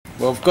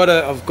Well,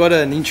 I've got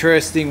an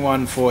interesting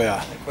one for you.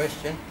 A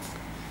question.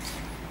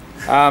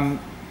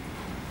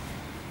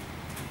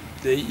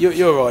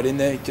 You're right in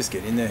there. Just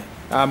get in there.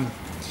 One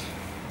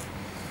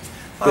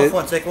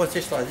second. What's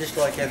this like? Just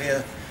like, have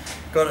you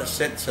got it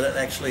set so that it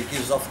actually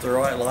gives off the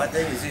right light?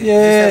 Then is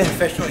this how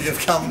professional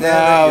you've come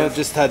down? No, I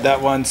just had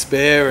that one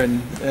spare,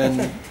 and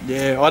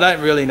yeah, I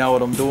don't really know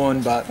what I'm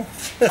doing, but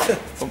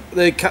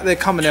they're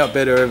coming out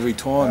better every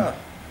time.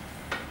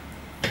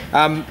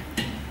 Oh.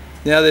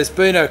 Now there's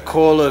been a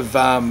call of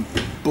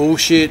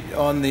bullshit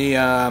on the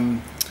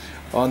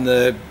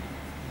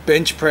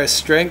bench press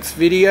strength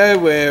video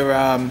where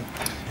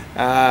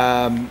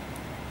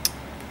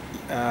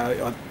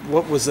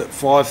what was it,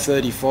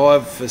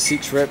 535 for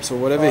 6 reps or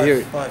whatever.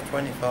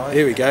 525.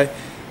 Here we go.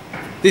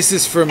 This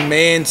is from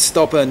Man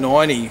Stopper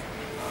 90.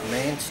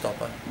 Man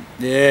Stopper.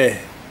 Yeah.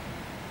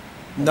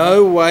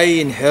 No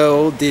way in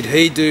hell did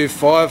he do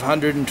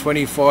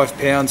 525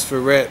 pounds for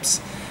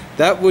reps.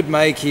 That would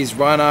make his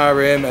run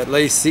RM at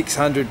least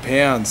 600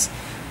 pounds.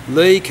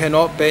 Lee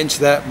cannot bench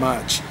that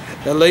much.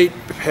 Elite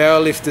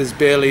powerlifters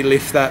barely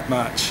lift that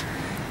much.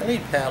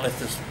 Elite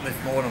powerlifters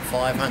lift more than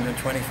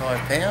 525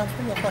 pounds?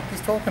 What the fuck is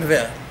he talking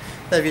about?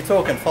 Now, if you're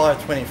talking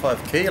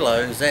 525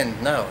 kilos,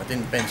 then no, I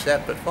didn't bench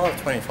that, but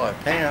 525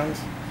 pounds,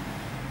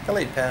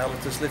 elite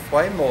powerlifters lift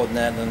way more than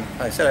that, and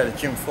I said I had a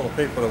gym full of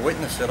people to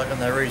witness it. I got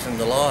no reason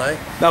to lie.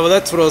 No, well,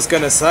 that's what I was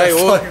going to say.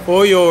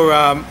 All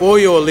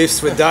your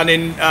lifts were done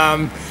in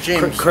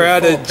gyms,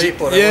 crowded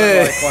people. That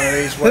weren't like one of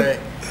these where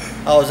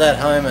I was at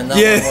home and no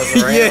one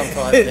was around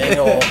type thing.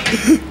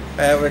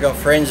 Or we got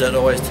friends that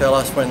always tell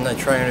us when they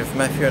train with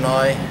Matthew and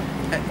I,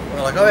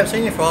 we're like, I haven't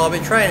seen you for a while, I've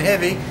been training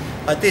heavy.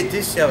 I did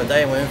this the other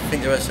day, and we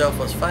think to ourselves,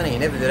 well, it's funny, you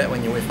never do that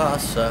when you're with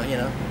us. So, you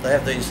know, they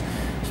have these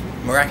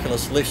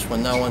miraculous lifts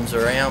when no one's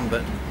around,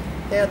 but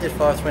yeah, I did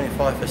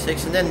 525 for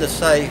 6, and then to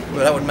say,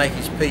 well, that would make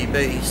his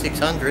PB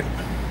 600,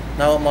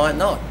 no, it might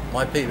not.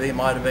 My PB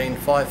might have been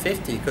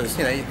 550, because,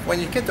 you know, when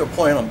you get to a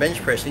point on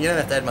bench pressing, you don't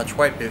have to add much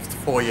weight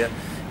before you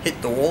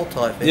hit the wall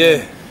type thing.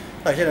 Yeah.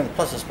 Like, you know,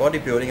 plus it's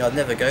bodybuilding, I'd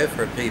never go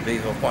for a PB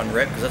for 1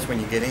 rep, because that's when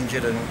you get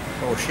injured and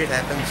all shit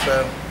happens,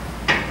 so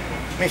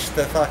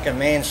Mr. fucking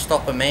Man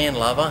Stopper Man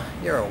Lover,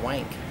 you're a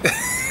wank.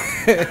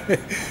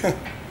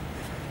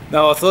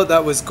 No, I thought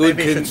that was good.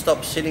 Maybe you should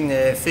stop sitting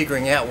there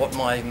figuring out what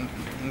my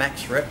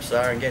max reps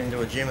are and get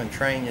into a gym and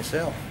train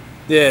yourself.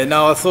 Yeah,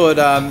 no, I thought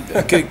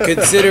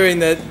considering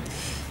that,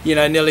 you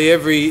know, nearly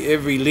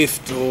every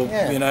lift or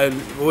you know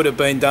would have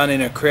been done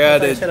in a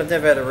crowded. Like I said, I've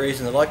never had a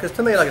reason to like. Because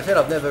to me, like I said,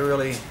 I've never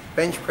really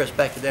bench press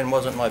back then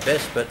wasn't my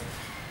best, but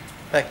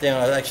back then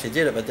I actually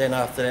did it. But then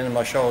after then,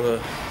 my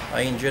shoulder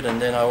I injured,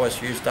 and then I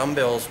always used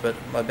dumbbells. But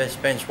my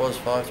best bench was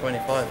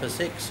 525 for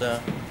 6. So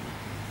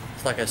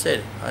it's like I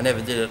said, I never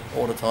did it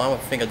all the time. I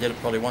think I did it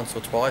probably once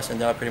or twice,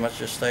 and then I pretty much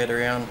just stayed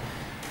around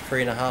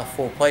 3.5,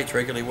 4 plates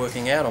regularly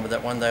working out on. But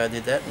that one day I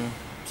did that, and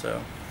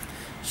so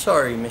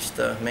sorry,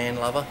 Mr. Man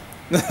Lover.